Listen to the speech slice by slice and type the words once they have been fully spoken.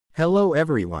Hello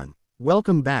everyone,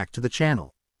 welcome back to the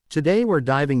channel. Today we're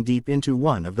diving deep into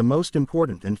one of the most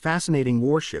important and fascinating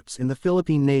warships in the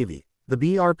Philippine Navy, the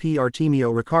BRP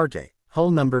Artemio Ricarte, hull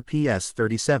number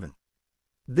PS-37.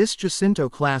 This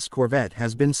Jacinto-Class Corvette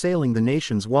has been sailing the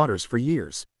nation's waters for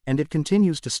years, and it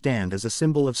continues to stand as a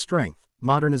symbol of strength,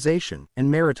 modernization, and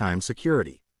maritime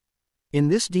security. In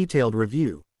this detailed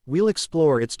review, we'll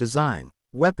explore its design,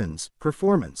 weapons,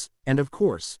 performance, and of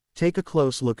course, take a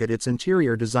close look at its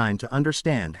interior design to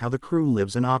understand how the crew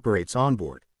lives and operates on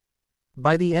board.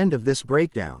 By the end of this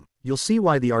breakdown, you'll see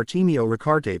why the Artemio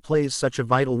Ricarte plays such a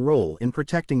vital role in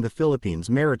protecting the Philippines'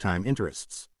 maritime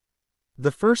interests.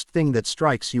 The first thing that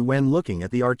strikes you when looking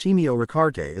at the Artemio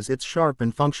Ricarte is its sharp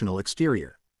and functional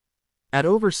exterior. At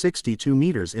over 62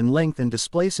 meters in length and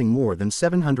displacing more than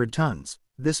 700 tons,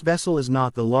 this vessel is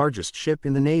not the largest ship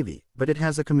in the Navy, but it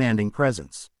has a commanding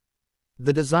presence.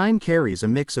 The design carries a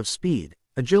mix of speed,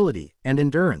 agility, and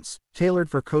endurance, tailored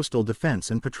for coastal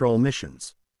defense and patrol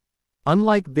missions.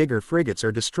 Unlike bigger frigates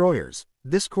or destroyers,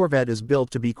 this corvette is built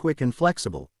to be quick and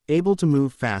flexible, able to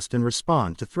move fast and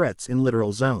respond to threats in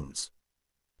littoral zones.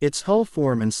 Its hull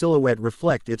form and silhouette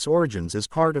reflect its origins as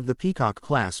part of the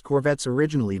Peacock-class corvettes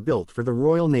originally built for the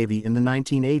Royal Navy in the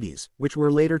 1980s, which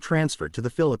were later transferred to the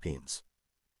Philippines.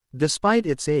 Despite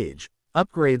its age,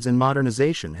 upgrades and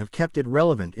modernization have kept it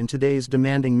relevant in today's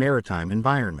demanding maritime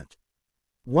environment.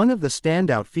 One of the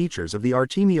standout features of the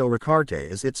Artemio Ricarte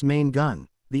is its main gun,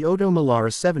 the Oto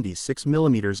Melara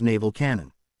 76mm naval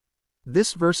cannon.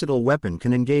 This versatile weapon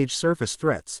can engage surface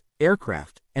threats,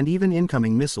 aircraft, and even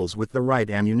incoming missiles with the right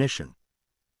ammunition.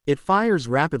 It fires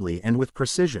rapidly and with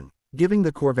precision, giving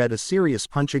the corvette a serious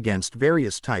punch against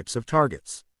various types of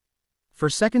targets. For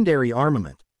secondary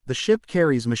armament, the ship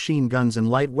carries machine guns and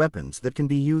light weapons that can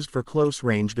be used for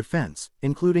close-range defense,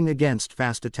 including against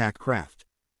fast attack craft.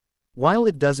 While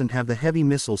it doesn't have the heavy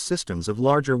missile systems of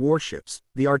larger warships,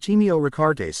 the Artemio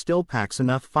Ricarte still packs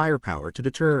enough firepower to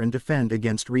deter and defend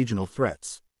against regional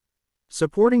threats.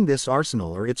 Supporting this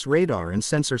arsenal are its radar and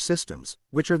sensor systems,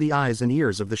 which are the eyes and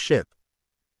ears of the ship.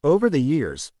 Over the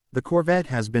years, the corvette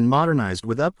has been modernized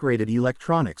with upgraded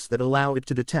electronics that allow it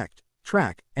to detect,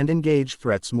 track, and engage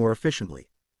threats more efficiently.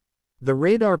 The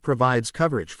radar provides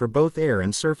coverage for both air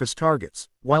and surface targets,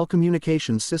 while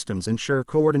communications systems ensure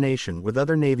coordination with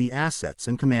other Navy assets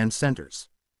and command centers.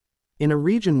 In a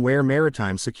region where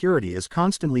maritime security is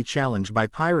constantly challenged by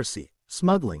piracy,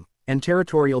 smuggling, and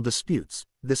territorial disputes,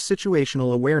 this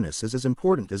situational awareness is as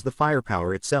important as the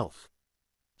firepower itself.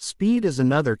 Speed is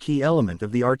another key element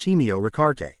of the Artemio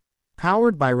Ricarte.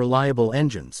 Powered by reliable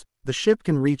engines, the ship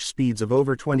can reach speeds of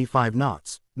over 25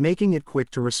 knots, making it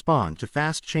quick to respond to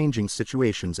fast-changing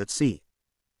situations at sea.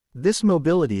 This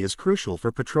mobility is crucial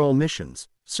for patrol missions,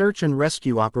 search and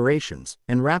rescue operations,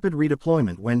 and rapid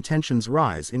redeployment when tensions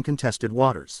rise in contested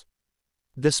waters.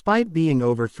 Despite being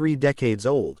over 3 decades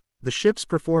old, the ship's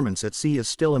performance at sea is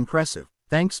still impressive,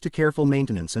 thanks to careful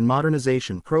maintenance and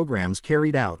modernization programs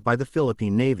carried out by the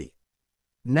Philippine Navy.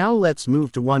 Now let's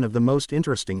move to one of the most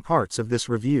interesting parts of this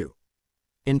review.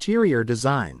 Interior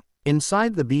design.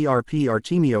 Inside the BRP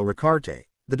Artemio Ricarte,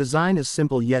 the design is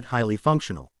simple yet highly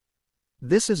functional.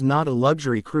 This is not a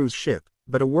luxury cruise ship,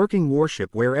 but a working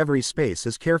warship where every space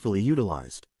is carefully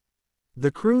utilized.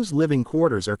 The crew's living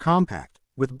quarters are compact,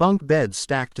 with bunk beds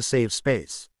stacked to save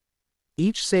space.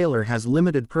 Each sailor has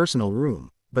limited personal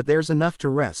room, but there's enough to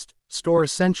rest, store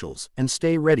essentials, and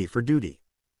stay ready for duty.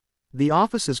 The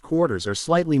office's quarters are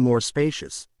slightly more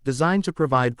spacious, designed to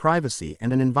provide privacy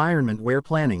and an environment where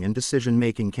planning and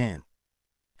decision-making can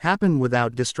happen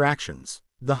without distractions.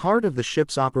 The heart of the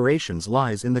ship's operations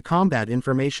lies in the Combat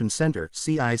Information Center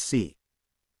 (CIC).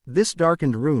 This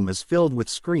darkened room is filled with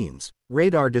screens,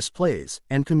 radar displays,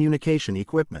 and communication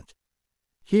equipment.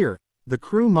 Here, the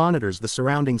crew monitors the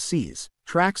surrounding seas,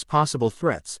 tracks possible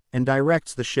threats, and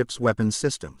directs the ship's weapons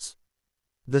systems.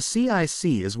 The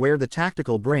CIC is where the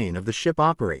tactical brain of the ship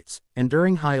operates, and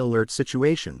during high-alert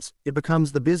situations, it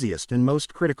becomes the busiest and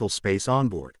most critical space on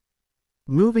board.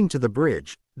 Moving to the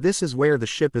bridge, this is where the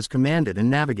ship is commanded and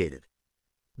navigated.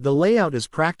 The layout is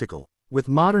practical, with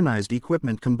modernized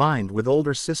equipment combined with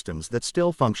older systems that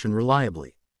still function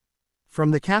reliably.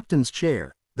 From the captain's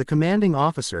chair, the commanding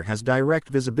officer has direct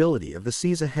visibility of the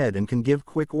seas ahead and can give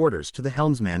quick orders to the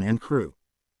helmsman and crew.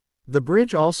 The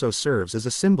bridge also serves as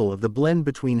a symbol of the blend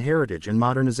between heritage and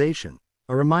modernization,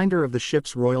 a reminder of the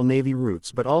ship's Royal Navy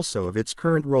roots but also of its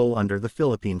current role under the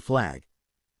Philippine flag.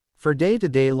 For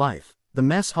day-to-day life, the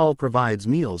mess hall provides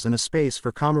meals and a space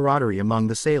for camaraderie among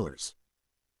the sailors.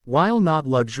 While not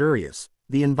luxurious,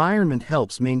 the environment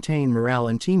helps maintain morale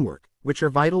and teamwork, which are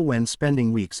vital when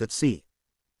spending weeks at sea.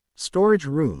 Storage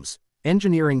rooms.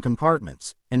 engineering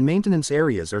compartments, and maintenance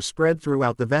areas are spread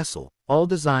throughout the vessel, all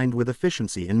designed with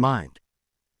efficiency in mind.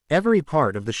 Every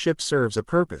part of the ship serves a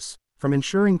purpose, from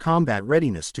ensuring combat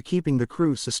readiness to keeping the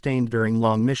crew sustained during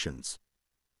long missions.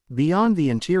 Beyond the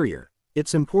interior,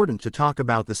 it's important to talk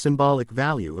about the symbolic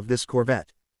value of this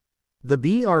corvette. The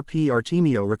BRP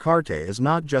Artemio Ricarte is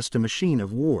not just a machine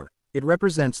of war, it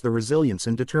represents the resilience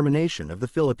and determination of the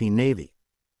Philippine Navy.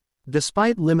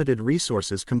 Despite limited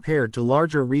resources compared to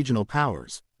larger regional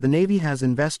powers, the Navy has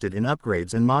invested in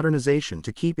upgrades and modernization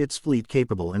to keep its fleet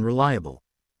capable and reliable.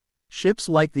 Ships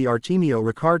like the Artemio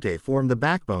Ricarte form the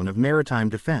backbone of maritime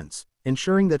defense,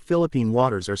 ensuring that Philippine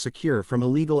waters are secure from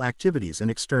illegal activities and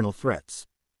external threats.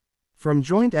 From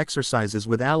joint exercises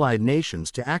with allied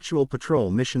nations to actual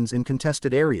patrol missions in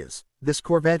contested areas, this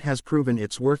corvette has proven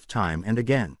its worth time and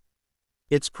again.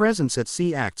 Its presence at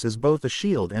sea acts as both a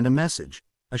shield and a message,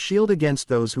 a shield against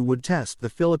those who would test the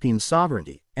Philippines'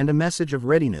 sovereignty, and a message of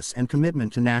readiness and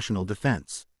commitment to national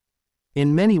defense.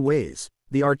 In many ways,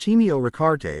 the Artemio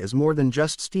Ricarte is more than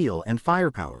just steel and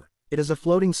firepower, it is a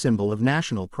floating symbol of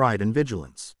national pride and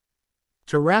vigilance.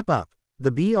 To wrap up,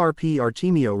 the BRP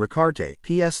Artemio Ricarte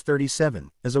PS-37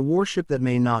 is a warship that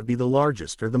may not be the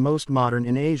largest or the most modern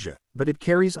in Asia, but it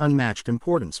carries unmatched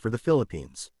importance for the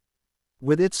Philippines.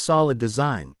 With its solid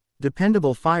design,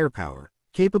 dependable firepower,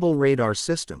 capable radar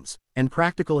systems, and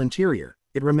practical interior,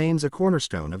 it remains a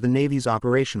cornerstone of the Navy's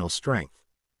operational strength.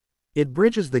 It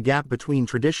bridges the gap between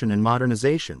tradition and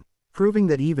modernization, proving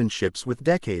that even ships with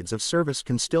decades of service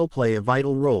can still play a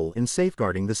vital role in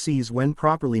safeguarding the seas when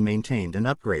properly maintained and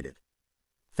upgraded.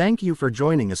 Thank you for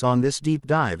joining us on this deep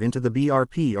dive into the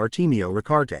BRP Artemio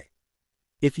Ricarte.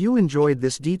 If you enjoyed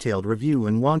this detailed review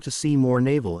and want to see more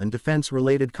naval and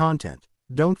defense-related content,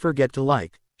 don't forget to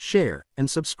like, share, and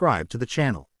subscribe to the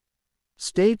channel.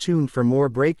 Stay tuned for more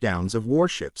breakdowns of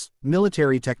warships,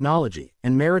 military technology,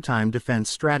 and maritime defense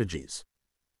strategies.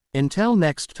 Until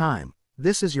next time,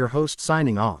 this is your host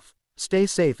signing off. Stay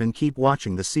safe and keep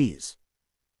watching the seas.